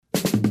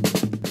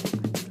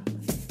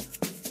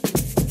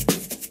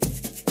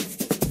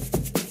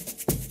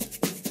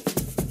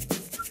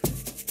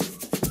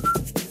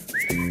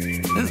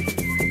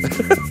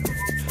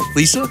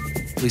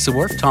Lisa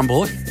Worf, Tom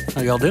Bullock.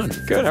 How y'all doing?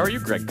 Good. How are you,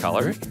 Greg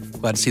Collar?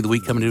 Glad to see the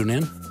week coming to an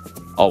end.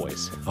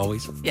 Always.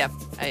 Yeah,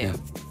 I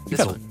am.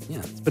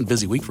 It's been a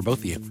busy week for both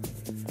of you.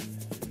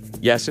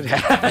 Yes, it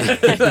has.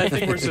 I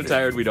think we're so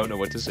tired we don't know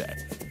what to say.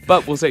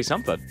 But we'll say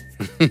something.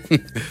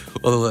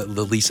 Well,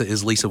 Lisa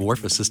is Lisa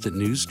Worf, Assistant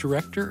News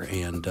Director,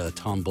 and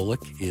Tom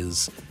Bullock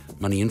is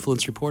Money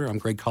Influence Reporter. I'm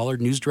Greg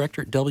Collard, News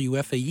Director at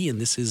WFAE, and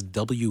this is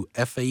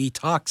WFAE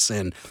Talks.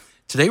 And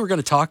today we're going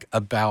to talk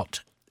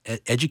about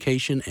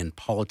education and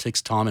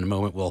politics. Tom, in a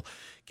moment, we'll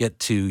get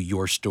to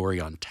your story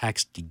on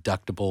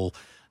tax-deductible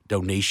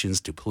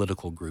donations to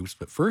political groups.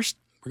 But first,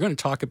 we're going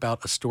to talk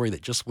about a story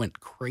that just went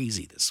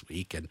crazy this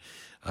week. And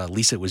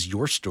Lisa, it was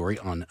your story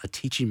on a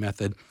teaching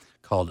method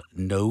called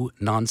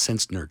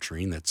no-nonsense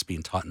nurturing that's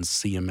being taught in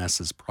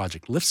CMS's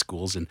Project Lift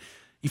schools. And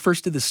you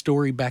first did the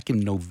story back in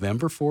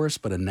November for us,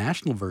 but a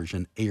national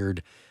version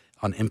aired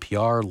on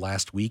NPR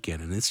last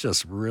weekend. And it's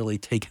just really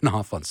taken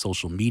off on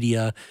social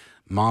media.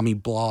 Mommy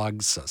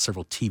blogs,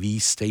 several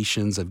TV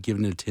stations have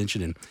given it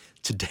attention. And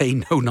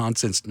today,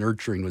 no-nonsense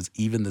nurturing was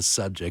even the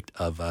subject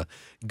of a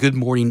Good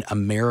Morning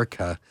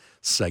America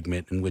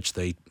segment in which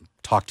they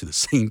talked to the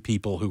same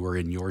people who were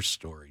in your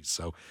stories.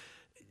 So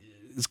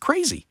it's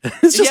crazy.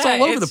 It's just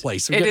all over the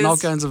place. We're getting all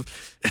kinds of...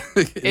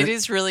 It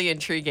is really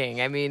intriguing.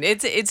 I mean,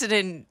 it's an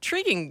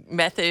intriguing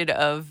method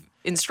of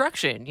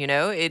instruction, you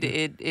know?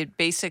 It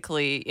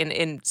basically...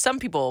 And some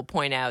people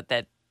point out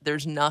that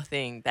there's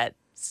nothing that's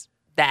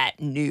that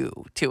new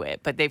to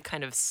it, but they've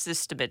kind of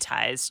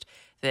systematized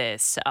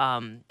this.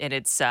 And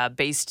it's a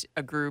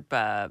group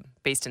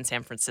based in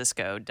San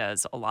Francisco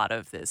does a lot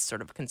of this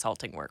sort of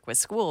consulting work with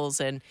schools.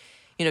 And,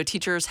 you know,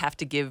 teachers have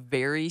to give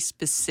very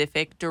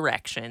specific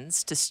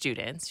directions to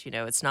students. You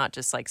know, it's not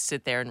just like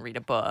sit there and read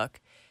a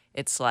book.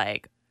 It's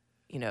like,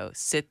 you know,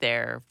 sit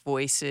there,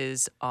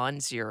 voices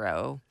on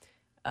zero,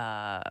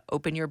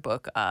 open your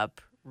book up,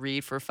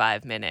 read for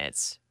 5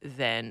 minutes,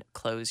 then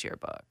close your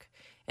book.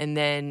 And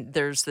then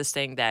there's this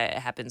thing that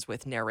happens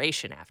with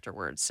narration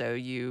afterwards. So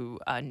you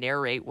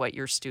narrate what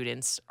your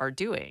students are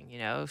doing. You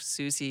know,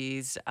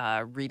 Susie's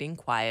reading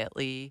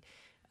quietly.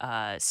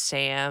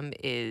 Sam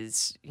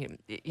is,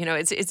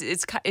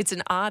 it's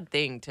an odd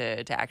thing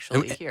to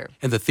actually hear.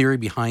 And the theory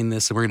behind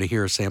this, and we're going to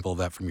hear a sample of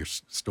that from your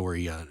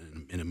story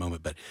in a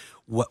moment. But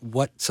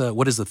what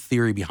is the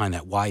theory behind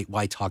that?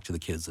 Why talk to the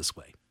kids this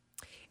way?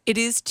 It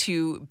is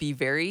to be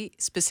very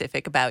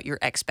specific about your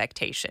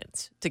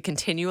expectations, to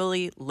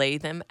continually lay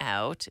them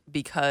out,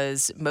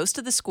 because most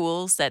of the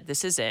schools that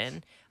this is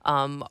in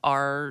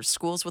are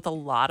schools with a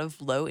lot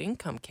of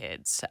low-income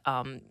kids,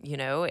 and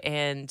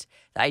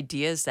the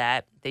idea is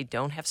that they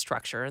don't have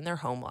structure in their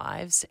home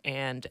lives,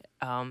 and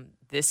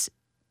this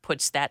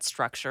puts that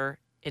structure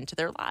into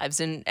their lives.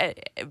 And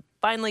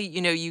finally,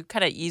 you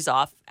kind of ease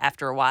off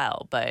after a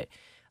while, but...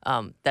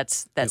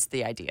 that's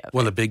the idea.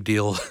 Well, the big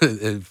deal,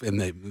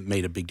 and they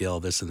made a big deal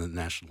of this in the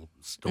national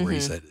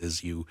stories, that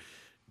is you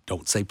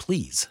don't say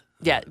please.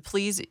 Yeah,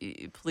 please,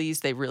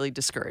 they really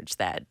discourage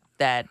that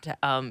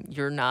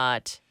you're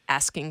not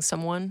asking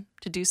someone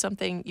to do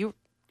something,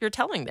 you're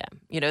telling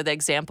them. You know, the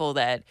example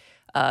that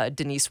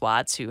Denise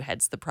Watts, who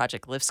heads the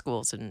Project Lift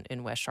schools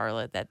in West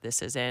Charlotte that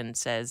this is in,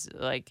 says,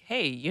 like,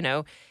 hey,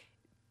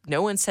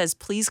 no one says,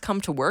 please come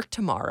to work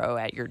tomorrow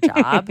at your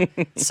job.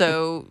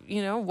 So,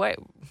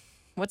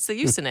 what's the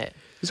use in it?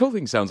 This whole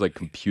thing sounds like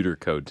computer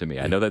code to me.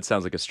 I know that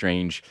sounds like a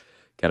strange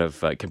kind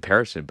of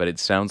comparison, but it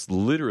sounds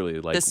literally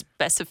like... The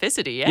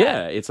specificity, yeah.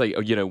 Yeah, it's like,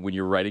 when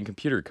you're writing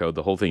computer code,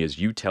 the whole thing is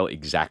you tell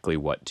exactly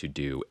what to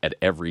do at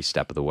every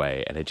step of the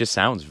way, and it just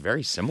sounds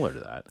very similar to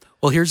that.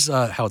 Well, here's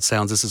how it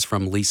sounds. This is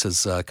from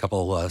Lisa's,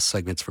 couple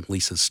segments from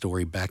Lisa's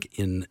story back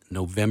in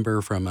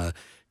November from a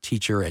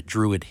teacher at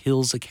Druid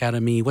Hills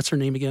Academy. What's her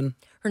name again?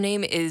 Her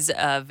name is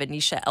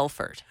Venetia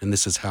Elford. And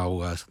this is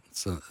how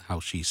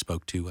she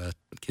spoke to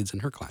kids in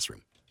her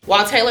classroom.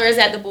 While Taylor is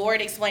at the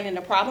board explaining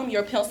the problem,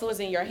 your pencil is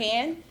in your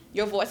hand,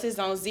 your voice is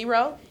on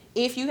zero.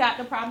 If you got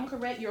the problem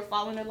correct, you're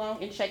following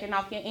along and checking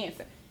off your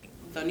answer.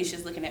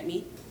 Venetia's looking at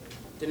me.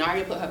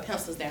 Denaria put her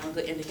pencils down,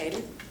 good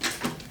indicator.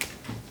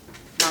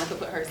 Monica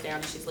put hers down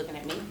and she's looking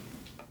at me.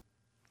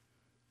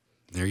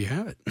 There you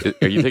have it.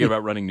 Are you thinking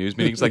about running news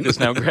meetings like this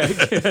now, Greg?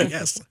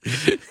 Yes.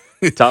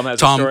 Tom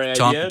has a story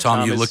idea.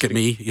 Tom, you look at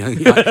me.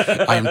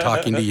 I am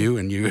talking to you,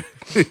 and you.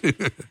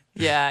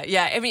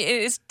 Yeah. I mean,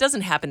 it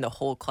doesn't happen the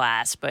whole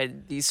class,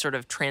 but these sort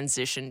of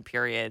transition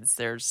periods,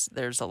 there's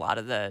a lot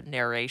of the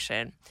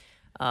narration.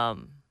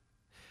 What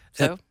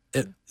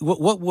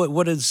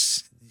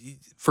is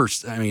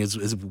first? I mean,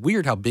 it's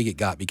weird how big it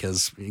got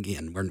because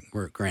again,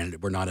 we're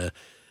granted we're not a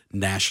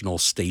national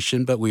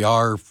station, but we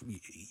are.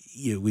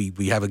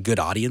 We have a good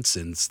audience,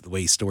 and the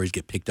way stories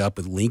get picked up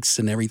with links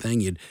and everything.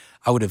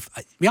 To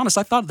be honest,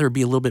 I thought there'd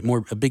be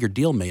a bigger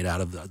deal made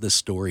out of this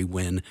story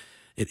when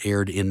it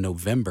aired in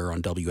November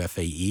on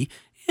WFAE,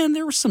 and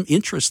there was some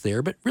interest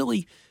there, but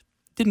really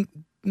didn't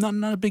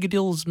not a big a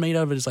deal was made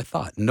out of it as I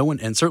thought. No one,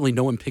 and certainly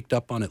no one picked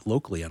up on it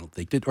locally. I don't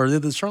think or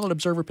did the Charlotte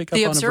Observer pick up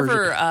The on a version?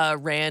 Observer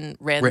ran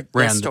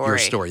Ran story. your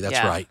story.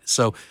 That's right.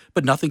 So,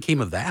 but nothing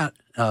came of that.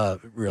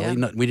 Really,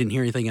 Yeah. we didn't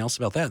hear anything else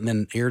about that. And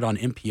then aired on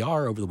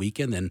NPR over the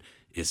weekend. And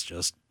it's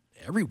just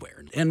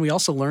everywhere. And we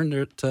also learned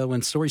that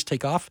when stories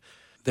take off,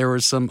 there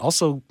was some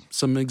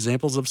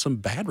examples of some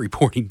bad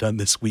reporting done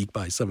this week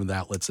by some of the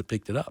outlets that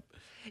picked it up.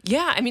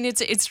 Yeah, I mean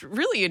it's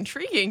really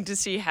intriguing to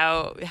see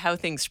how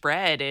things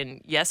spread.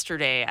 And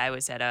yesterday I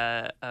was at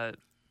a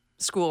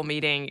school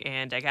meeting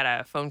and I got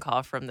a phone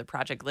call from the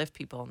Project Lift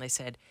people, and they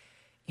said,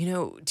 do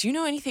you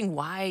know anything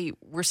why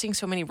we're seeing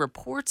so many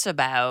reports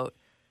about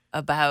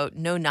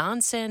no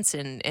nonsense,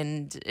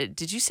 and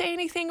did you say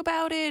anything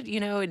about it?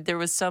 There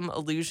was some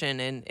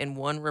allusion in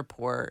one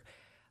report.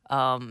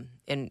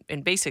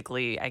 And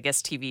basically, I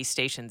guess TV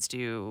stations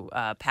do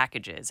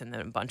packages, and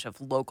then a bunch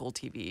of local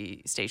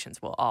TV stations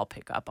will all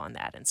pick up on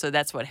that. And so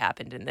that's what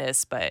happened in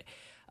this. But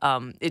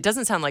it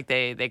doesn't sound like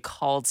they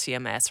called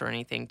CMS or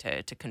anything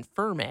to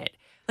confirm it.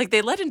 Like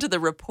they led into the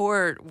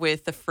report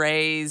with the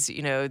phrase,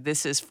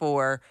 this is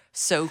for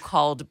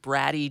so-called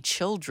bratty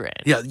children.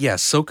 Yeah.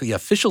 So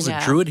officials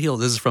at Druid Hill.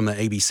 This is from the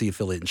ABC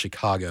affiliate in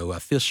Chicago.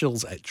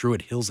 Officials at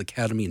Druid Hills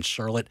Academy in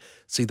Charlotte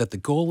say that the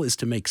goal is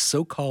to make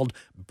so-called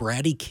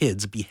bratty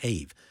kids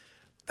behave.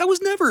 That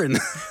was never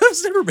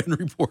been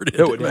reported.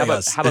 No, how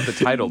about the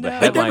title? The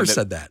headline never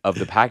said that. of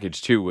the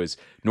package too was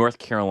North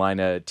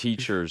Carolina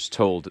teachers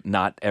told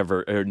don't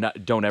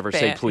ever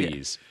say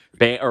please.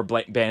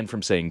 Banned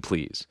from saying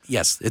please.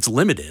 Yes, it's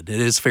limited. It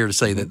is fair to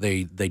say that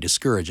they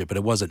discourage it, but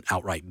it wasn't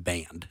outright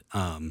banned.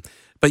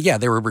 But yeah,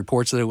 there were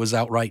reports that it was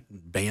outright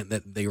banned,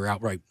 that they were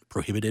outright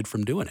prohibited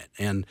from doing it.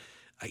 And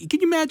can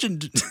you imagine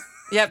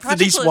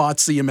Denise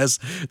Watts,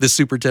 CMS, the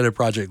superintendent of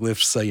Project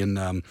Lift, saying,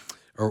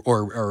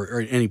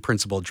 or any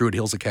principal at Druid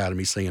Hills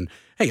Academy saying,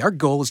 hey, our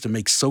goal is to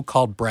make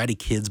so-called bratty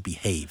kids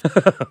behave.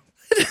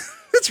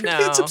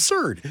 It's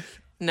absurd.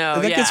 No,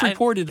 and that gets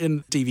reported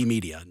in TV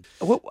media.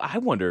 Well, I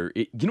wonder,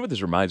 what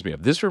this reminds me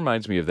of? This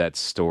reminds me of that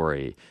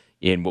story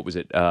in, what was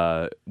it,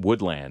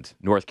 Woodland,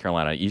 North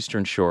Carolina,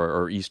 Eastern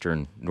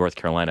North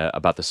Carolina,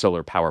 about the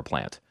solar power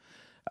plant.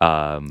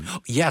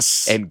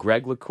 Yes. And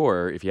Greg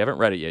LaCour, if you haven't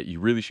read it yet,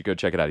 you really should go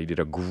check it out. He did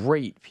a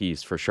great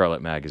piece for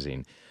Charlotte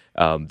Magazine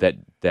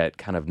that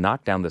kind of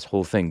knocked down this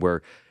whole thing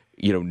where,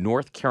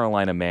 North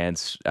Carolina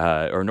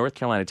North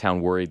Carolina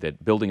town worried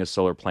that building a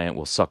solar plant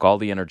will suck all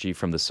the energy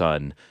from the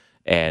sun.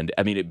 And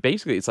I mean,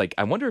 it's like,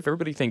 I wonder if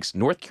everybody thinks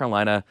North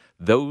Carolina,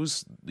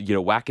 those,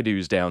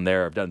 wackadoos down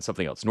there have done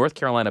something else. North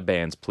Carolina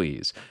bans,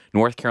 please.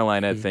 North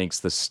Carolina thinks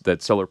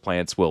that solar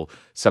plants will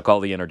suck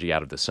all the energy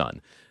out of the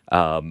sun.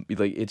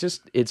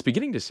 It's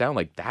beginning to sound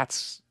like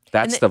that's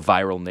the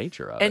viral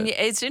nature of it. And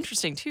it's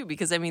interesting too,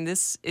 because I mean,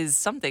 this is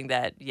something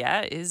that,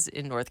 is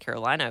in North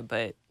Carolina,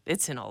 but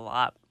it's in a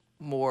lot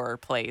more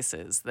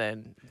places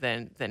than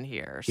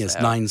here. Yes,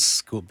 so. 9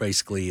 schools,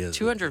 basically.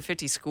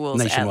 250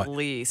 schools nationwide. at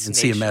least. In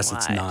CMS, nationwide.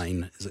 it's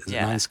 9. Is it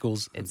 9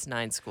 schools? It's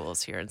 9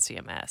 schools here in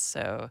CMS.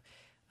 So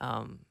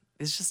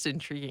it's just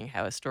intriguing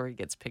how a story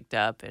gets picked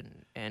up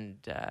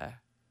and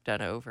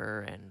done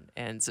over.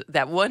 And so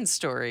that one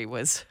story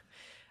was.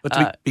 But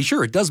to be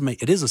sure,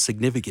 it is a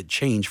significant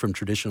change from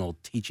traditional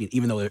teaching,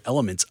 even though there are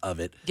elements of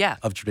it,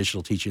 of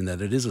traditional teaching,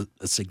 that it is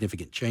a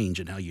significant change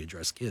in how you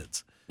address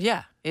kids.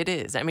 Yeah, it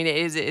is. I mean,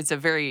 it's a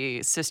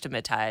very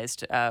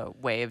systematized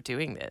way of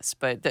doing this.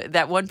 But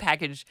that one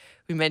package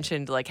we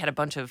mentioned, had a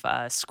bunch of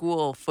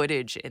school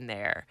footage in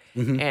there.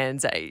 Mm-hmm.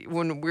 And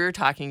when we were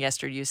talking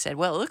yesterday, you said,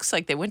 well, it looks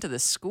like they went to the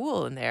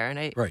school in there. And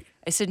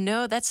I said,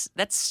 no, that's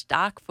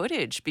stock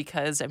footage,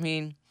 because, I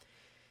mean,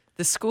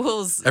 the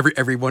schools...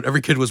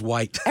 Every kid was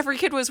white. Every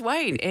kid was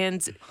white.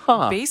 And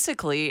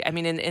basically, I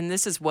mean, and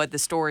this is what the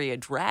story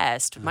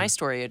addressed, my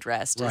story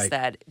addressed, is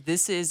that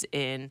this is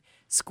in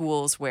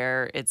schools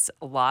where it's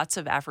lots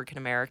of African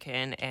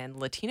American and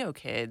Latino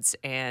kids,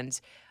 and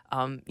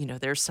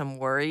there's some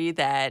worry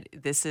that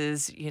this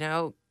is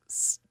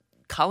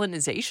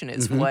colonization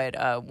is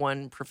what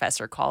one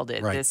professor called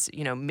it. This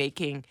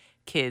making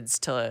kids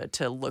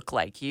to look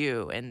like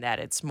you, and that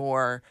it's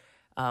more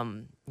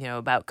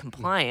about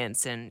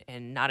compliance and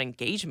not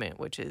engagement,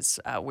 which is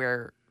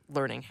where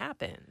learning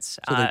happens.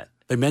 So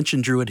they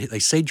mentioned they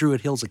say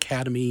Druid Hills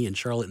Academy in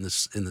Charlotte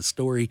in the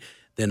story.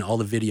 Then all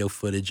the video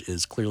footage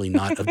is clearly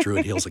not of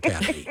Druid Hills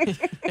Academy.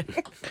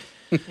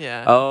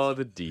 Yeah. Oh,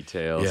 the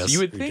details. Yes, you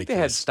would think they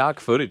had stock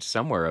footage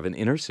somewhere of an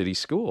inner city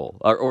school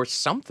or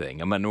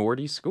something, a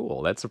minority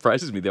school. That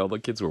surprises me that all the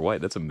kids were white.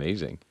 That's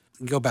amazing.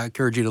 Go back,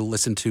 encourage you to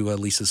listen to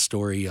Lisa's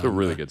story. It's a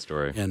really good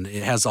story. And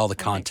it has all the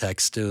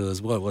context.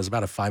 It was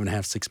about a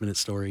 5.5, 6 minute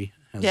story.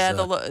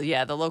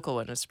 The local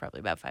one was probably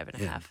about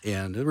 5.5.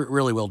 And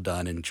really well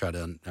done. And try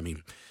to, I mean,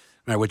 no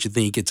matter what you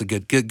think, it's a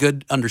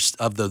good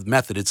of the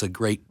method. It's a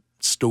great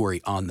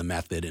story on the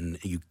method, and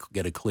you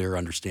get a clear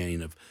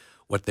understanding of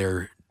what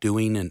they're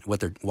doing and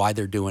why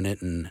they're doing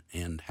it,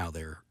 and how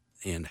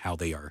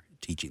they are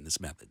teaching this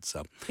method.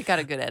 So it got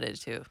a good edit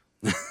too.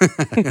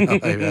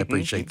 I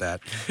appreciate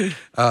that.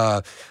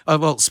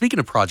 Well, speaking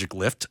of Project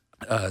Lift,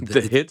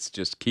 The hits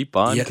just keep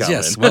on Yes, coming.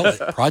 yes. Well,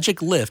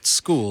 Project Lift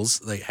schools,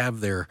 they have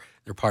they're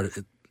part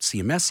of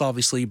CMS,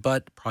 obviously,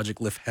 but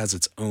Project Lift has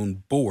its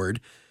own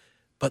board.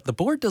 But the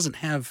board doesn't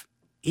have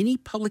any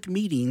public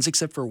meetings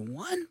except for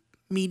one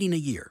meeting a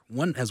year.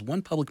 One has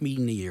one public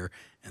meeting a year,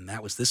 and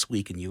that was this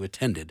week, and you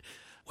attended.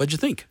 What'd you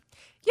think?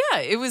 Yeah,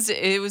 it was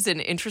an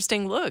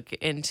interesting look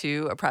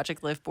into a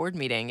Project Lift board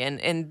meeting,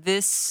 and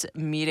this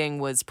meeting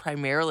was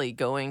primarily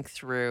going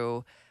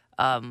through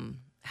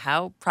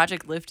how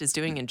Project Lift is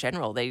doing in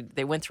general.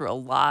 They went through a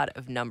lot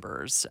of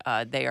numbers.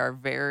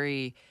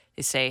 They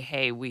say,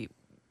 hey,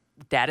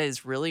 data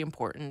is really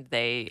important.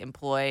 They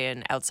employ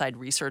an outside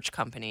research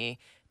company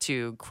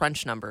to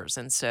crunch numbers,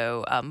 and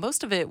so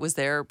most of it was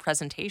their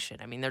presentation.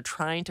 I mean, they're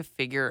trying to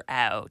figure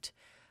out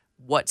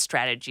what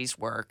strategies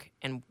work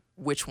and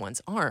which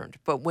ones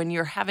aren't. But when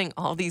you're having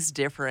all these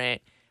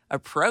different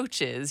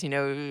approaches,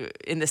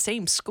 in the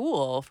same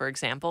school, for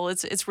example,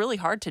 it's really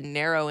hard to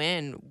narrow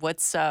in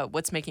what's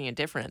making a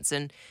difference.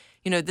 And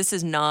this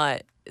is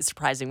not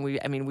surprising.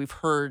 We've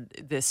heard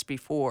this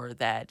before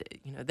that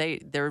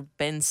there have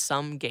been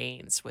some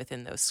gains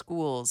within those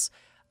schools,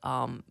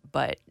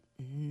 but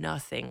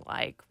nothing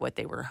like what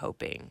they were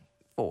hoping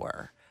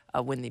for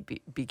when they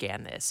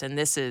began this. And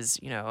this is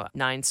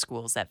 9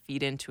 schools that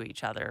feed into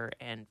each other,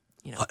 and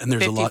and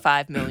there's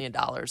 $55 million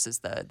is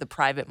the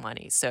private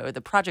money. So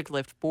the Project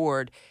Lift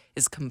board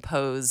is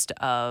composed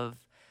of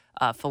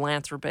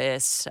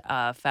philanthropists,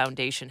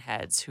 foundation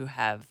heads who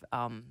have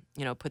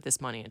put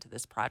this money into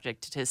this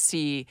project to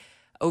see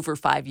over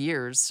 5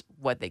 years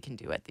what they can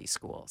do at these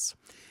schools.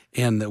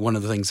 And one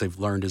of the things they've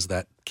learned is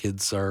that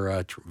kids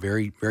are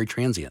very, very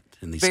transient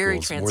in these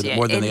Very schools, transient.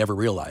 more than they ever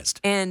realized.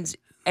 And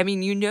I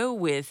mean,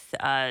 with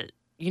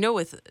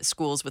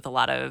schools with a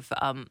lot of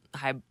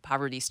high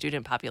poverty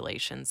student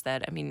populations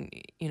that,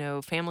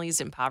 families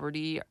in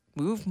poverty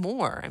move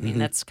more. I mean,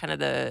 that's kind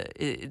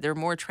of they're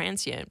more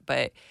transient,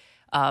 but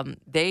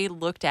they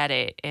looked at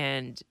it,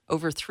 and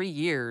over 3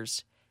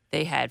 years,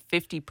 they had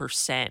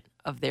 50%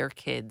 of their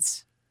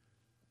kids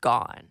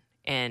gone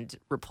and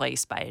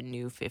replaced by a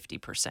new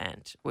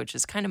 50%, which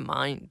is kind of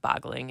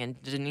mind-boggling.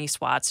 And Denise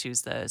Watts,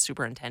 who's the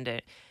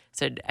superintendent,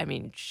 said,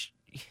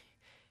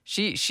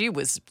 she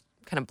was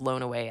kind of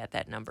blown away at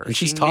that number. And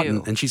she's taught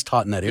in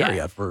that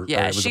area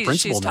was a principal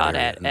she's in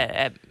that taught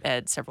area.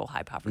 at several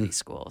high poverty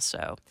schools.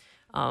 So,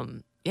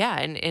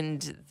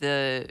 and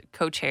the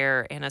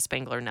co-chair Anna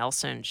Spangler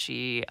Nelson,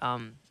 she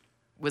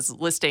was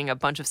listing a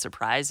bunch of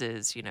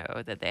surprises,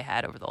 that they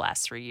had over the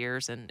last 3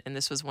 years, and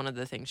this was one of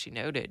the things she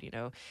noted.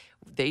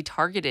 They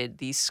targeted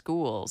these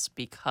schools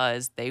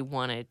because they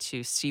wanted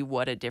to see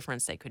what a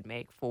difference they could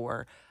make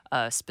for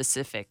a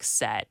specific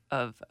set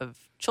of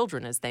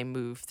children as they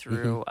move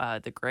through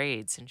the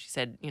grades. And she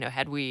said,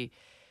 had we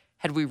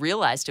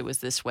realized it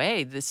was this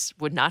way, this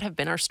would not have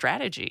been our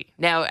strategy.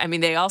 Now,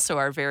 they also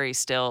are very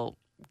still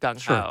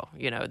gung-ho.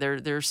 Sure.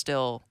 They're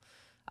still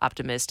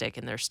optimistic,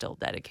 and they're still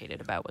dedicated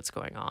about what's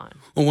going on.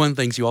 Well, one of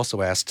the things you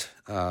also asked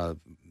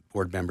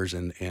board members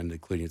and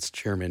including its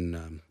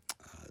chairman,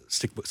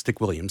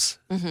 Stick Williams,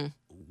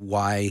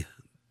 why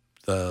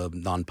the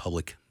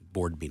non-public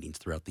board meetings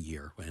throughout the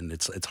year. And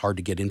it's hard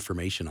to get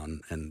information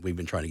on, and we've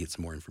been trying to get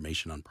some more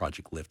information on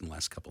Project Lift in the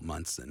last couple of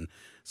months. And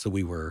so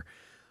we were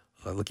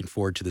looking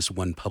forward to this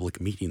one public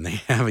meeting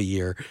they have a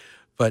year.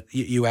 But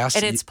you asked...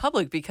 And it's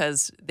public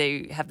because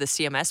they have the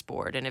CMS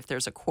board, and if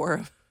there's a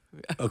quorum...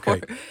 Okay.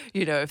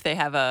 If they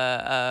have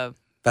a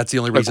that's the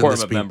only reason. A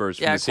quorum of members.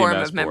 From the quorum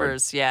CMS of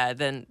members. Yeah,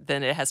 then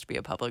it has to be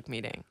a public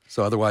meeting.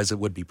 So otherwise, it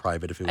would be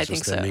private if it was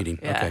just a meeting.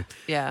 Yeah. Okay.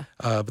 Yeah.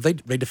 But they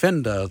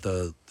defend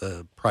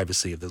the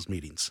privacy of those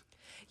meetings.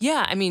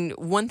 Yeah,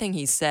 one thing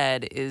he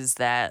said is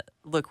that,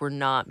 look, we're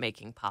not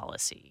making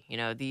policy.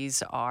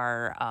 These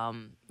are,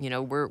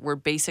 we're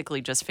basically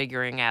just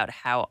figuring out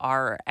how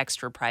our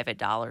extra private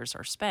dollars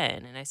are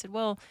spent. And I said,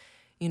 well,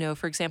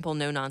 for example,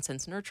 no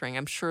nonsense nurturing.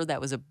 I'm sure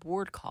that was a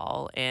board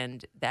call,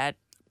 and that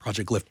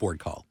Project Lift board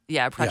call.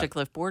 Yeah, Project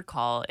Lift board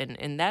call,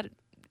 and that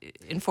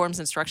informs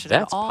instruction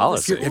that's at all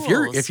policy. the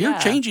schools. If you're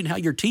changing how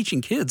you're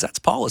teaching kids, that's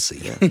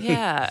policy.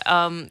 Yeah.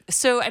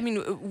 So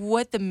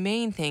what the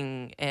main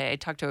thing, I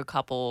talked to a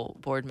couple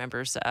board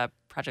members,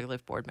 Project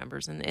Lift board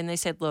members, and they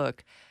said,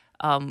 look,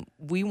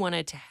 we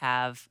wanted to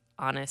have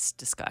honest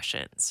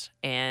discussions,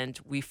 and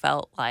we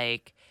felt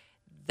like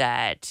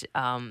that.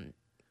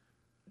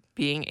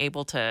 Being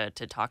able to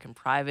talk in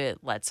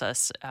private lets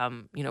us,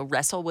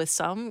 wrestle with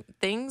some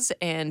things.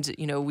 And,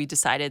 we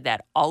decided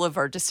that all of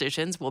our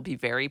decisions will be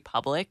very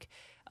public.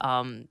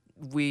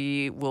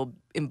 We will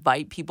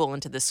invite people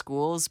into the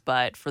schools,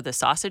 but for the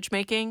sausage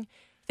making,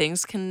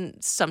 things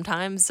can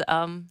sometimes,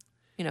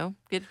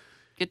 get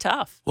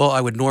tough. Well,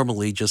 I would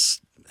normally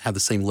just have the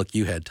same look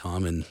you had,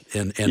 Tom, and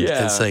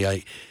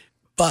say,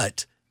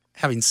 but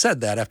having said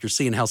that, after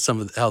seeing how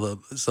some of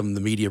the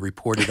media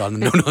reported on the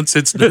no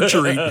nonsense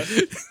nurturing,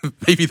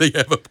 maybe they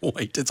have a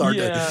point. It's hard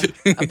to.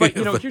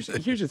 But here's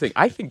the thing.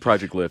 I think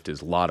Project Lift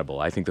is laudable.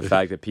 I think the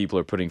fact that people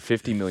are putting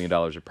 $50 million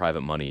of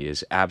private money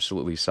is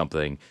absolutely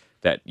something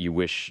that you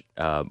wish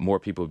more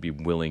people would be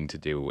willing to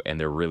do, and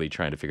they're really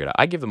trying to figure it out.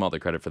 I give them all the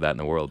credit for that in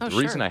the world. Oh, The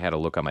reason sure. I had a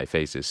look on my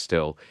face is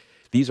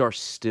these are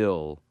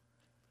still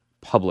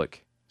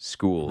public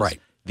schools. Right.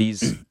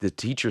 The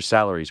teacher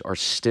salaries are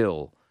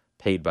still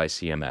paid by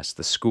CMS.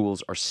 The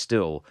schools are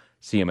still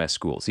CMS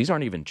schools. These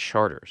aren't even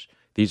charters.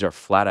 These are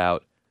flat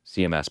out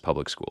CMS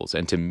public schools.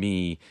 And to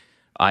me,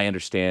 I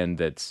understand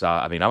that.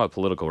 I'm a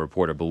political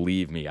reporter.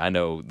 Believe me, I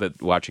know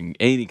that watching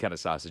any kind of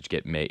sausage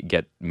get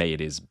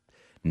made is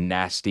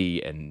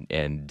nasty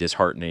and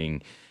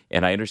disheartening.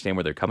 And I understand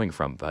where they're coming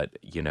from. But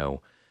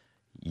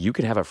you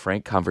can have a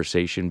frank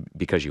conversation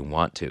because you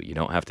want to. You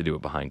don't have to do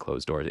it behind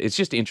closed doors. It's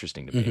just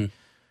interesting to me.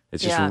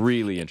 It's just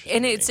really interesting.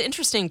 And to it's me.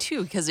 interesting,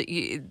 too, because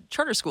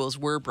charter schools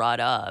were brought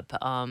up.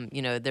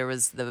 There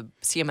was the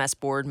CMS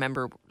board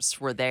members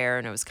were there,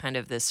 and it was kind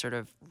of this sort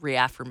of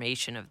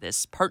reaffirmation of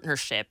this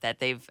partnership that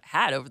they've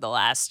had over the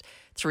last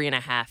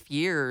 3.5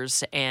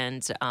 years.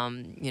 And,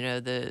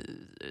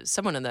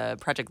 someone on the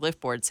Project Lift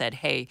board said,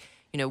 hey,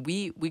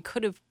 we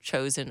could have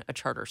chosen a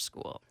charter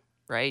school,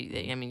 right?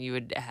 I mean, you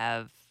would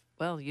have,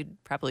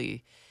 you'd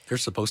probably... They're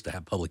supposed to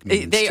have public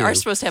meetings, They too. are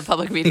supposed to have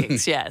public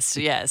meetings, yes.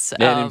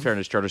 And in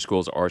fairness, charter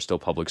schools are still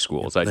public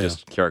schools. I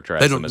just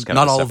characterize them as kind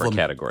not of a all of separate them,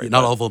 category.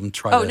 Not all of them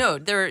try Oh to... no,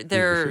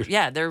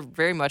 they're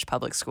very much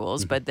public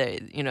schools, but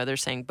they're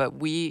saying, but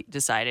we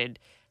decided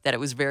that it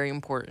was very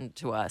important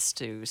to us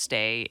to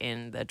stay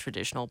in the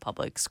traditional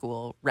public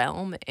school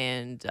realm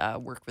and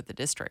work with the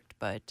district.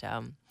 But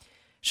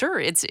sure,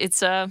 it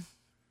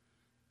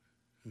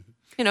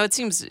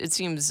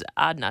seems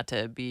odd not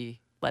to be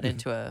let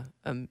into a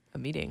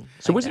meeting.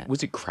 So like that.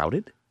 was it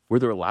crowded? Were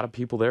there a lot of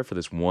people there for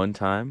this one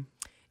time?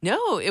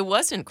 No, it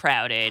wasn't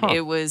crowded. Huh.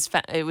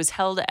 It was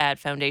held at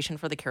Foundation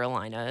for the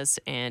Carolinas,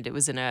 and it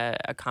was in a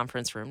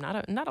conference room,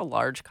 not a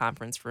large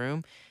conference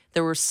room.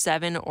 There were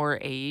 7 or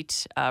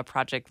 8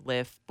 Project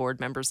Lift board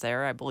members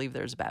there. I believe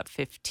there's about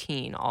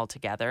 15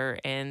 altogether,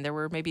 and there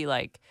were maybe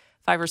like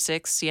 5 or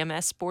 6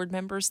 CMS board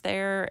members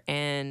there,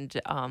 and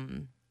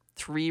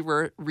 3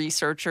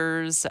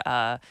 researchers,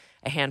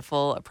 a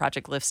handful of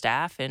Project Lift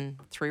staff, and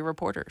 3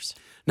 reporters.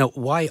 Now,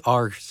 why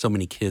are so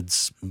many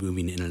kids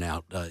moving in and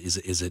out?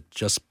 Is it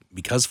just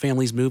because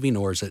families moving,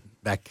 or is it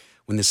back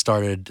when this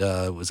started?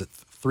 Was it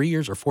 3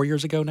 years or 4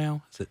 years ago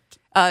now? Is it?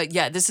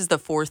 Yeah, this is the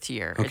 4th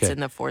year. Okay. It's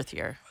in the 4th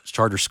year.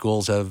 Charter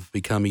schools have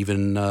become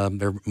even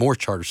there are more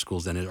charter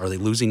schools than it. Are they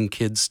losing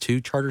kids to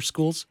charter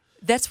schools?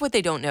 That's what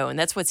they don't know, and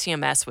that's what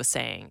CMS was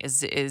saying.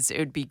 Is it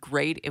would be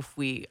great if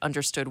we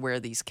understood where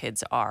these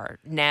kids are.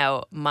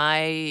 Now,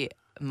 my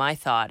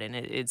thought, and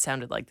it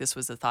sounded like this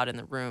was a thought in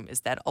the room, is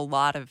that a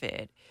lot of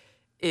it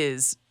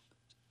is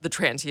the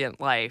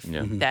transient life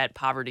that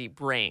poverty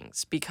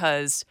brings.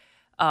 Because,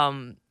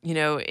 in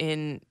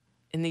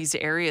these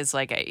areas,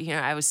 like,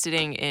 I was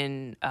sitting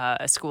in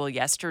a school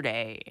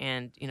yesterday,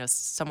 and,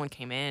 someone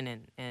came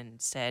in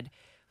and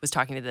was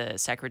talking to the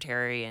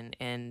secretary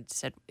and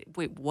said,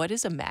 wait, what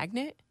is a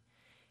magnet?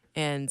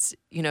 And,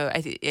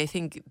 I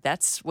think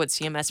that's what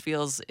CMS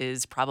feels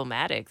is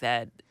problematic,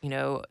 that,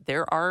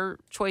 there are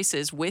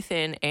choices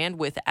within and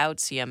without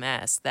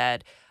CMS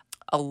that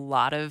a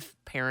lot of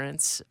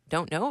parents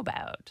don't know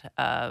about.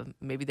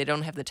 Maybe they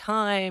don't have the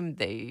time.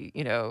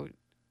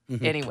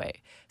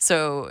 Anyway.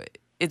 So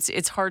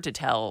it's hard to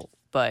tell,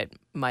 but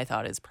my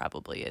thought is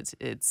probably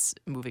it's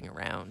moving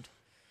around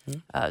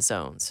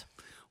zones.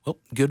 Well,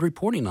 good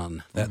reporting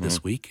on that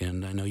this week,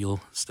 and I know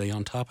you'll stay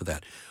on top of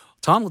that.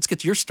 Tom, let's get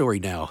to your story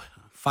now.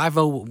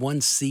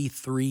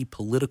 501c3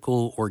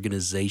 political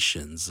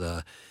organizations.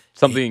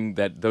 Something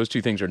that those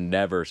two things are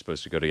never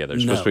supposed to go together.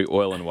 It's supposed to be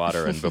oil and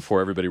water, and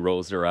before everybody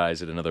rolls their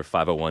eyes at another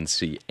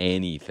 501c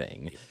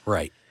anything.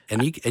 Right.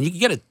 And you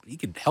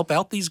can help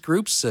out these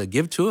groups,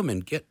 give to them,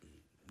 and get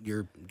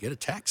a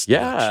tax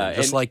deduction,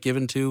 just like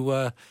giving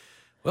to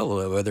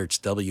whether it's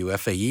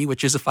WFAE,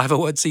 which is a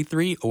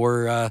 501c3,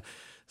 or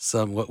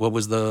what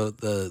was the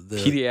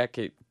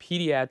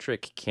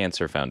Pediatric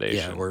Cancer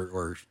Foundation,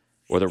 or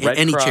the Red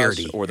any Cross,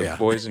 charity, or the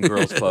Boys and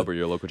Girls Club, or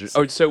your local church.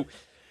 Oh, so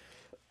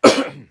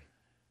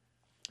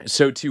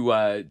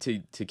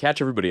to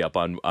catch everybody up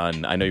on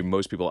I know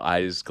most people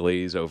eyes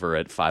glaze over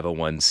at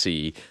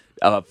 501c.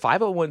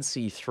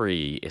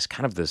 501c3 is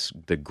kind of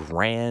the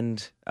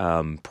grand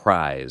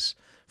prize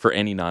for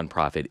any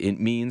nonprofit. It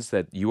means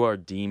that you are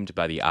deemed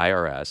by the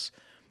IRS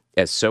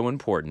as so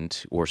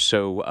important or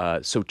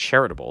so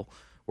charitable,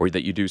 or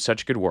that you do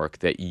such good work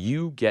that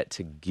you get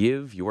to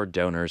give your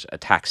donors a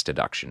tax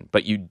deduction.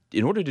 But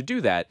in order to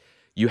do that,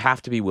 you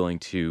have to be willing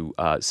to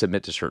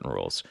submit to certain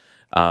rules.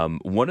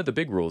 One of the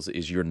big rules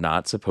is you're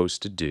not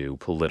supposed to do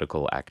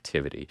political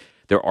activity.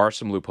 There are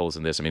some loopholes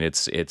in this. I mean,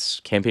 it's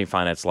campaign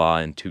finance law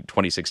in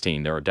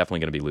 2016. There are definitely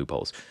going to be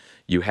loopholes.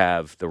 You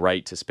have the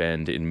right to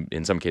spend,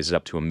 in some cases,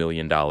 up to $1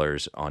 million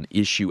on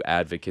issue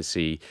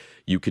advocacy.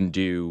 You can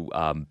do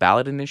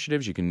ballot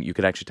initiatives. You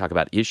could actually talk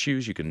about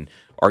issues. You can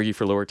argue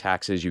for lower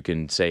taxes. You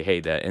can say, hey,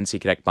 the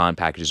NC Connect bond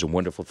package is a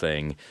wonderful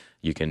thing.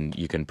 You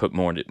can put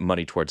more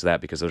money towards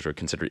that because those are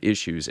considered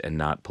issues and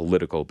not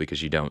political,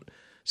 because you don't,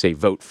 say,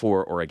 vote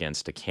for or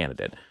against a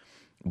candidate.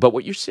 But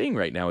what you're seeing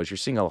right now is you're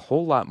seeing a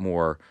whole lot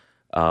more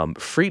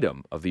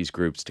freedom of these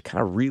groups to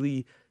kind of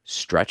really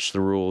stretch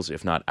the rules,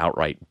 if not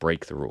outright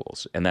break the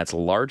rules. And that's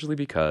largely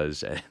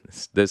because when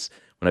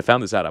I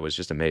found this out, I was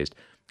just amazed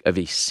of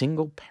a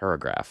single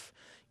paragraph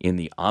in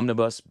the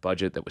omnibus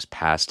budget that was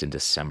passed in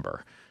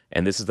December.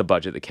 And this is the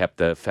budget that kept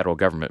the federal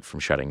government from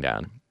shutting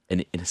down.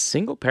 And in a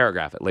single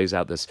paragraph, it lays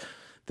out this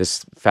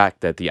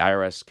fact that the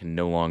IRS can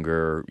no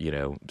longer,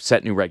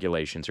 set new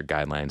regulations or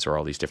guidelines or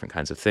all these different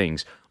kinds of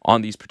things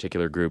on these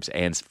particular groups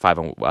and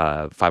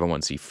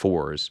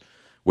 501c4s,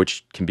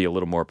 which can be a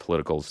little more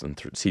political than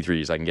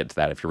C3s. I can get to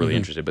that if you're really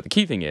interested. But the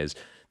key thing is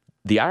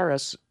the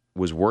IRS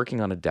was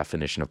working on a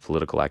definition of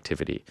political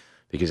activity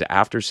because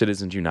after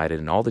Citizens United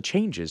and all the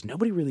changes,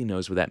 nobody really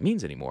knows what that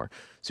means anymore.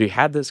 So you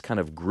had this kind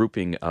of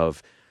grouping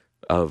of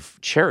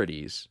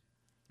charities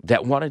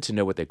that wanted to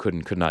know what they could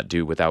and could not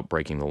do without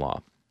breaking the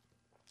law.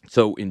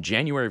 So in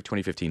January of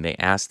 2015, they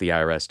asked the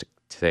IRS to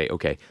say,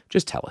 okay,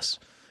 just tell us.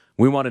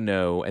 We want to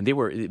know, and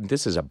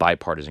this is a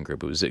bipartisan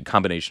group. It was a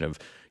combination of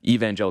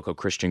evangelical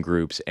Christian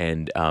groups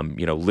and,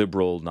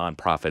 liberal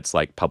nonprofits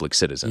like Public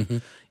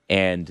Citizen.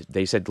 And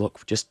they said,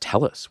 look, just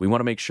tell us. We want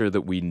to make sure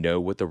that we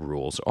know what the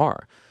rules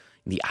are.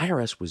 And the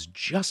IRS was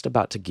just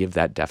about to give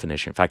that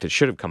definition. In fact, it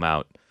should have come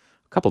out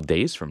a couple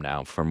days from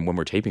now, from when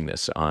we're taping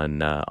this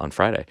on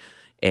Friday.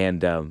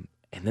 And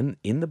then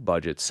in the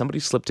budget, somebody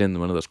slipped in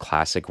one of those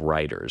classic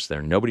writers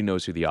there. Nobody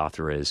knows who the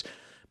author is,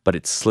 but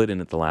it slid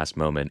in at the last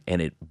moment,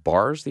 and it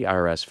bars the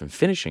IRS from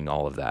finishing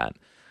all of that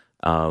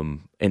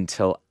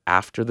until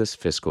after this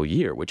fiscal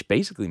year, which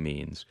basically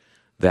means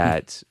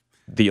that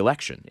the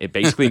election. It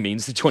basically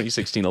means the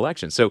 2016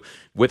 election. So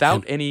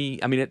without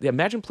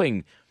imagine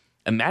playing.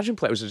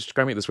 I was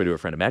describing it this way to a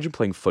friend. Imagine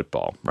playing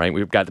football, right?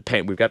 We've got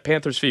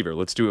Panthers fever.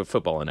 Let's do a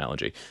football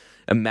analogy.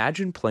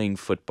 Imagine playing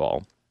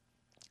football.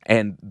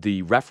 And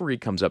the referee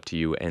comes up to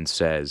you and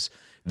says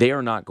they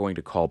are not going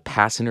to call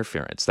pass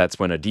interference. That's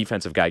when a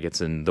defensive guy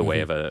gets in the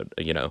way of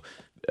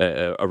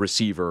a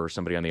receiver or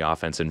somebody on the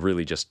offense and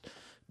really just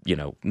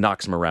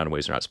knocks them around in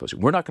ways they're not supposed to.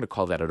 We're not going to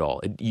call that at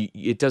all.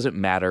 It doesn't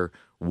matter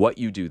what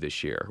you do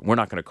this year. We're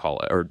not going to call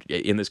it, or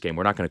in this game,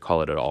 we're not going to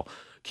call it at all.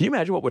 Can you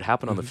imagine what would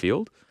happen on the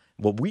field?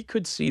 Well, we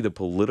could see the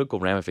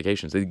political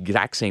ramifications, the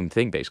exact same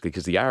thing basically,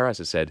 because the IRS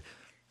has said,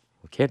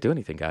 we can't do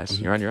anything,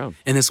 guys. You're on your own.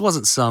 And this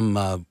wasn't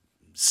some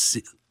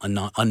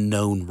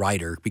unknown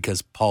writer,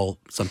 because Paul,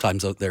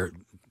 sometimes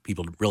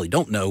people really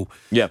don't know.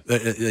 Yeah,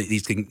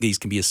 these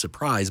can be a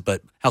surprise.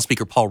 But House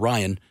Speaker Paul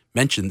Ryan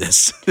mentioned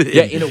this.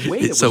 Yeah, in a way.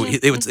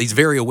 He's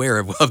very aware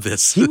of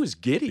this. He was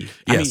giddy. Yes.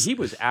 I mean, he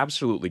was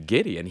absolutely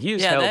giddy, and he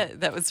is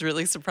that was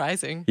really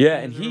surprising. Yeah,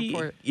 and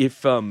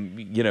if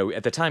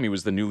at the time he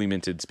was the newly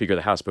minted Speaker of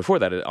the House. Before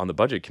that, on the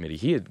Budget Committee,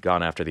 he had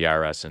gone after the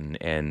IRS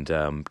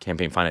and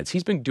campaign finance.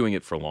 He's been doing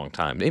it for a long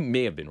time. It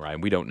may have been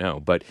Ryan, we don't know,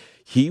 but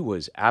he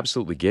was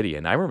absolutely giddy.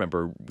 And I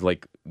remember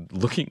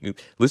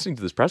listening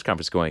to this press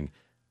conference, going,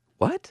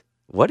 "What?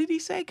 What did he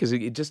say?" Because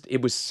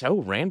it was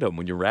so random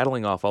when you're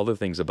rattling off all the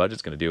things the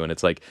budget's going to do, and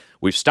it's like,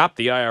 we've stopped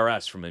the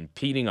IRS from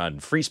impeding on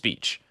free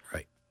speech.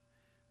 Right.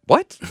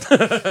 What?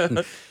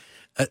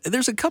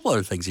 There's a couple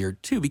other things here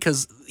too,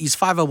 because these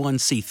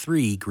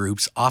 501c3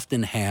 groups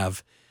often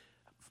have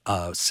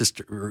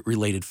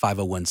sister-related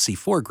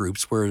 501c4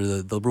 groups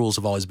where the rules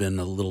have always been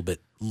a little bit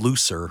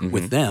looser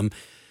with them.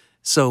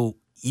 So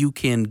you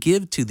can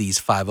give to these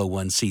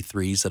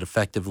 501c3s that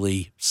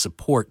effectively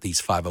support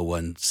these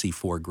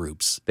 501c4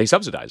 groups. They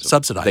subsidize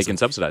them. They can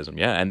subsidize them,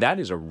 yeah. And that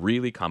is a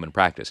really common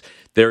practice.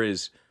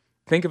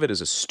 Think of it as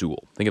a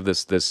stool. Think of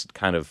this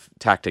kind of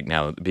tactic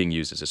now being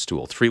used as a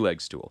stool, three-leg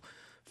stool.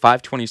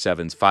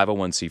 527s,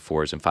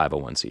 501c4s, and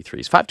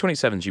 501c3s.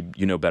 527s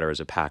you know better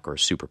as a PAC or a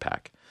super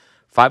PAC.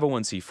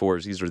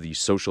 501c4s, these are the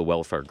social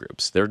welfare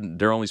groups.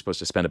 They're only supposed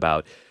to spend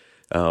about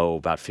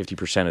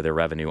 50% of their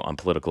revenue on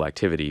political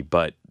activity,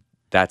 but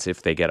that's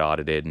if they get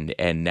audited.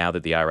 And now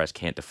that the IRS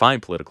can't define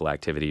political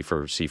activity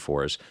for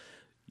C4s,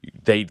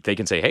 they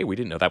can say, hey, we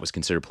didn't know that was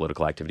considered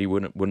political activity.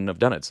 Wouldn't have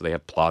done it. So they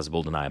have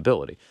plausible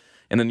deniability.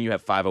 And then you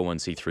have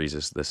 501c3s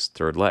as this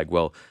third leg.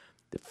 Well,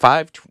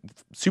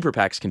 super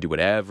PACs can do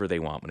whatever they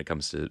want when it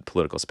comes to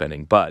political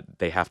spending, but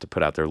they have to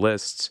put out their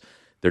lists,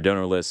 their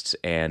donor lists,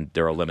 and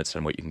there are limits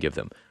on what you can give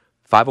them.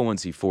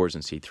 501c4s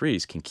and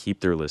C3s can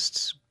keep their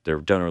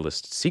donor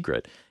lists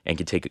secret and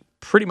can take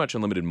pretty much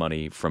unlimited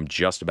money from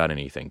just about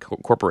anything.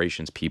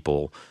 Corporations,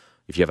 people,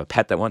 if you have a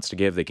pet that wants to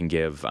give, they can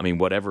give. I mean,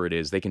 whatever it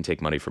is, they can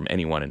take money from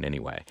anyone in any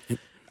way.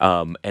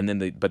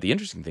 But the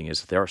interesting thing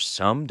is there are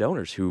some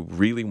donors who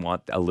really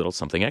want a little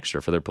something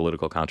extra for their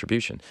political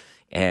contribution.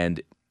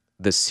 And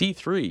the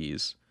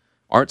C3s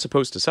aren't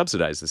supposed to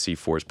subsidize the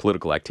C4's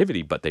political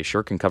activity, but they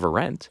sure can cover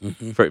rent.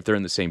 If they're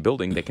in the same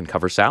building, they can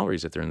cover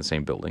salaries if they're in the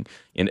same building.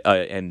 And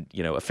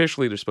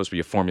officially there's supposed to be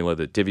a formula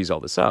that divvies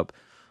all this up.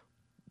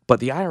 But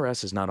the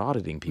IRS is not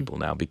auditing people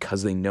now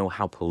because they know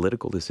how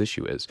political this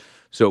issue is.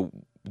 So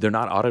they're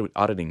not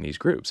auditing these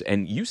groups.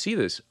 And you see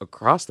this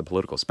across the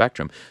political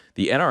spectrum.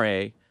 The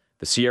NRA,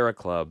 the Sierra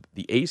Club,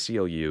 the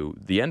ACLU,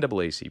 the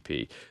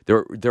NAACP,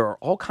 there are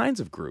all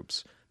kinds of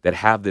groups that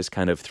have this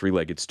kind of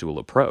three-legged stool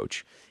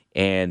approach.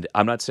 And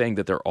I'm not saying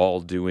that they're all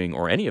doing,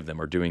 or any of them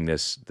are doing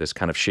this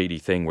kind of shady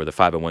thing where the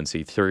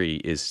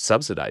 501c3 is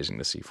subsidizing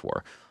the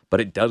C4,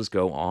 but it does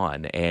go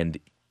on, and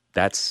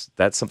that's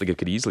something that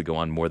could easily go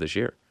on more this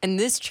year. And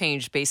this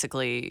change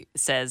basically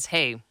says,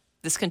 hey,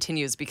 this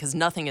continues because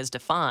nothing is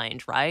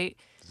defined, right?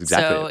 That's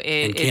exactly so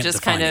it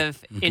just kind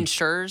of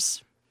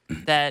ensures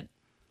that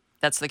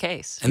that's the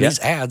case. And these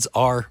ads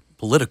are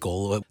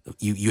political.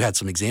 You had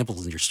some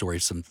examples in your story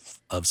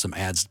of some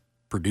ads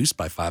produced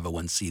by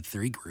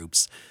 501c3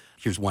 groups.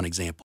 Here's one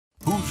example.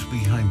 Who's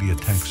behind the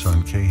attacks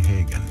on Kay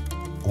Hagan?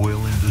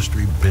 Oil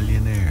industry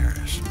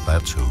billionaires.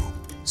 That's who.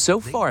 So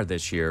far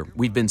this year,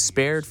 we've been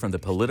spared from the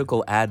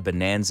political ad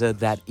bonanza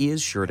that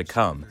is sure to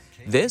come.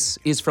 This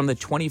is from the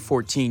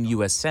 2014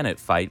 U.S. Senate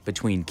fight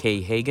between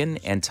Kay Hagan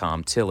and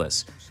Tom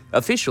Tillis.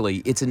 Officially,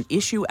 it's an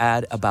issue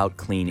ad about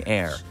clean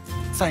air.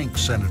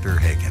 Thanks, Senator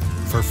Hagan,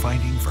 for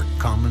fighting for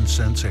common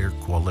sense air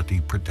quality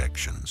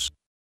protections.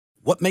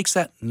 What makes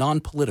that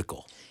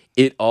non-political?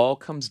 It all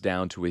comes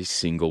down to a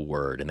single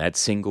word, and that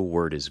single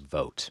word is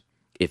vote.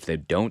 If they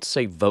don't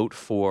say vote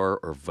for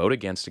or vote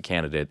against a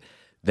candidate,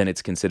 then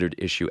it's considered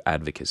issue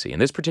advocacy. And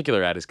this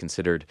particular ad is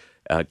considered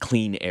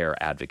clean air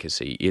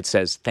advocacy. It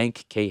says,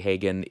 thank Kay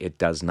Hagan. It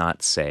does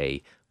not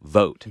say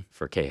vote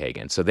for Kay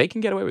Hagan. So they can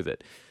get away with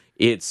it.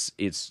 It's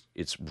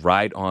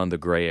right on the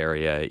gray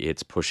area.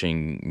 It's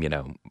pushing,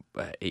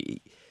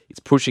 it's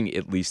pushing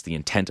at least the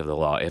intent of the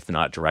law, if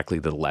not directly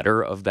the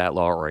letter of that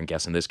law, or I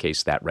guess in this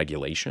case, that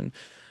regulation.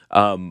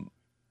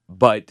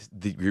 But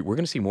we're going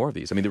to see more of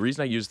these. I mean, the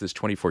reason I use this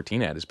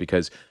 2014 ad is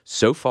because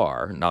so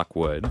far, knock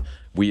wood,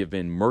 we have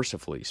been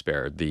mercifully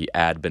spared the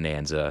ad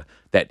bonanza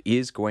that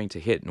is going to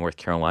hit North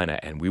Carolina,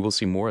 and we will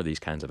see more of these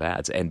kinds of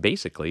ads. And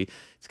basically,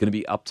 it's going to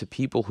be up to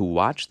people who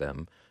watch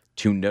them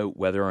to note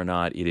whether or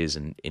not it is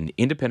an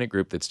independent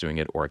group that's doing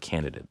it or a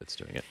candidate that's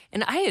doing it.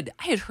 And I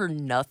had heard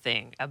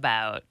nothing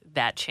about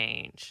that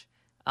change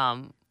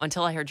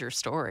until I heard your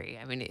story.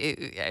 I mean,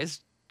 I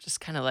was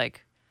just kind of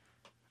like,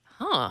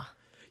 huh.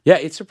 Yeah,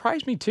 it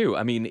surprised me too.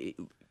 I mean,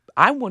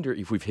 I wonder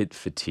if we've hit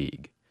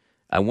fatigue.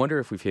 I wonder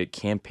if we've hit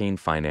campaign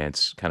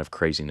finance kind of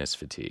craziness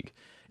fatigue.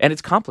 And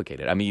it's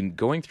complicated. I mean,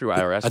 going through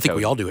IRS I think code,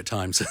 we all do at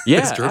times yeah,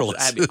 as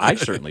journalists. I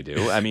certainly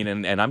do. I mean,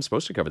 and I'm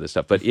supposed to cover this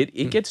stuff, but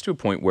it gets to a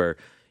point where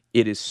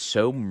it is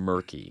so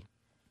murky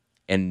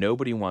and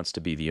nobody wants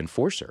to be the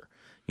enforcer.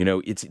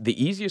 It's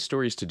the easiest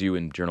stories to do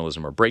in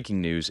journalism are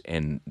breaking news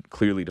and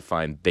clearly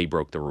defined they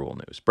broke the rule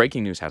news.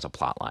 Breaking news has a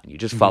plot line. You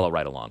just follow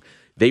right along.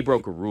 They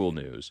broke a rule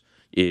news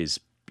is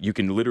you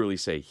can literally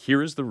say,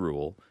 here is the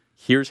rule,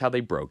 here's how they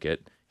broke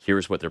it,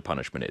 here's what their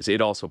punishment is.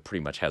 It also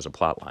pretty much has a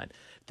plot line.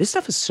 This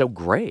stuff is so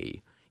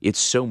gray, it's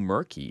so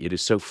murky, it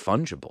is so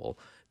fungible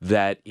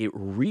that it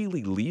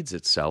really leads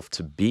itself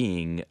to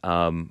being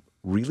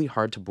really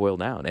hard to boil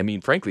down. I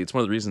mean, frankly, it's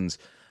one of the reasons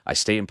I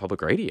stay in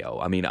public radio.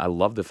 I mean, I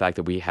love the fact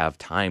that we have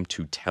time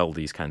to tell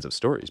these kinds of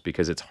stories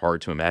because it's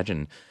hard to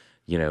imagine,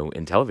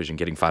 in television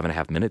getting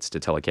 5.5 minutes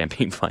to tell a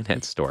campaign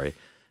finance story.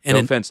 No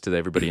offense to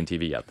everybody in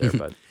TV out there,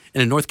 but...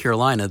 And in North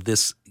Carolina,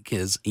 this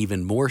has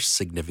even more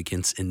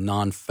significance in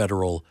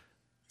non-federal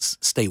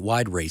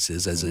statewide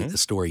races, as a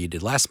story you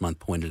did last month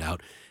pointed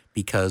out,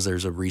 because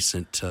there's a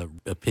recent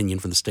opinion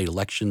from the State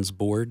Elections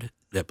Board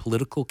that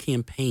political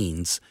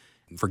campaigns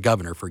for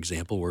governor, for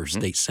example, or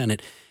state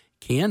senate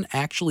can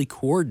actually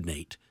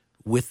coordinate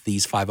with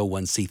these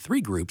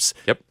 501c3 groups.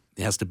 Yep.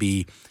 It has to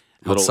be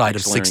Little outside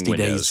of X-layering 60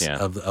 windows, days yeah.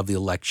 of the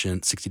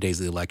election, 60 days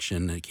of the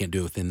election. And you can't do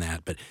it within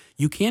that, but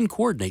you can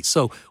coordinate.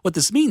 So what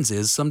this means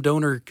is some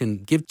donor can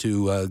give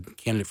to a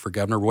candidate for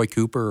governor, Roy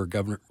Cooper or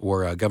Governor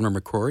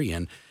McCrory,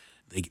 and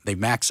they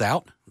max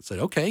out and say,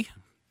 okay,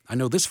 I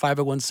know this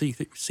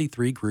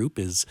 501c3 group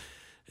is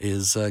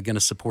going to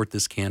support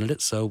this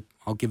candidate, so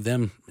I'll give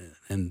them,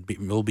 and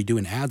we'll be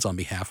doing ads on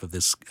behalf of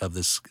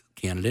this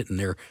candidate, and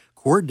they're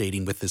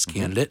coordinating with this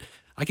candidate.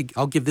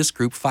 I'll give this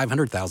group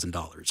 $500,000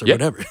 or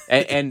whatever.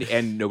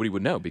 and nobody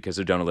would know because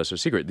their donor lists are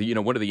secret.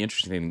 One of the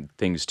interesting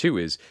things too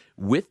is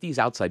with these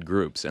outside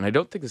groups, and I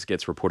don't think this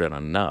gets reported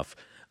on enough.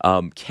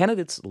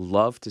 Candidates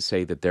love to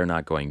say that they're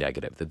not going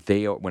negative, that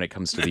they are, when it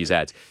comes to these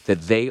ads,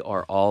 that they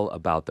are all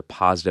about the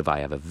positive. I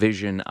have a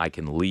vision. I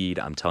can lead.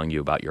 I'm telling you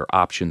about your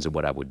options and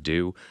what I would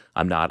do.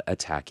 I'm not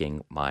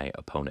attacking my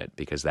opponent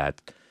because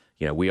that,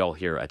 we all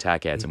hear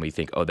attack ads and we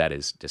think, oh, that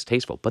is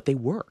distasteful, but they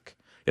work.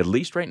 At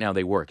least right now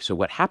they work. So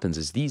what happens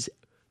is these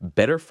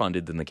better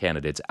funded than the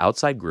candidates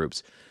outside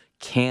groups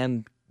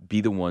can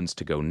be the ones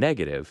to go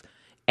negative,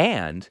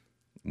 and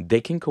they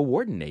can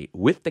coordinate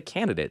with the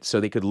candidate. So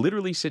they could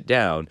literally sit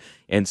down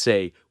and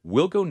say,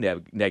 we'll go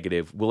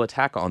negative, we'll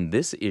attack on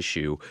this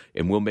issue,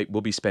 and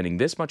we'll be spending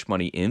this much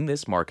money in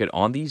this market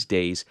on these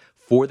days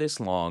for this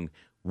long.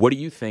 What do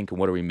you think and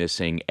what are we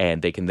missing?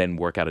 And they can then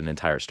work out an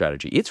entire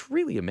strategy. It's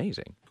really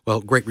amazing.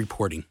 Well, great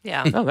reporting.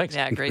 Yeah. Oh, thanks.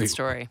 Yeah, great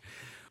story.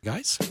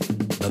 Guys,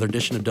 another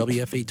edition of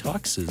WFAE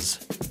Talks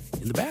is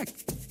in the bag.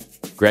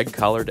 Greg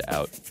Collard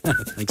out.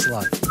 Thanks a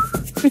lot.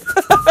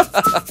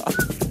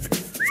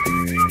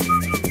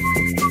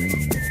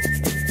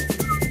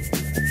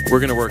 We're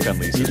going to work on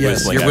Lisa's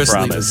whistling, you're I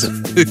whistling. promise.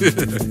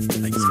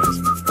 Thanks, guys.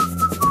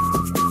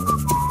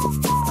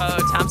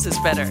 Oh, Tom's is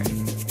better.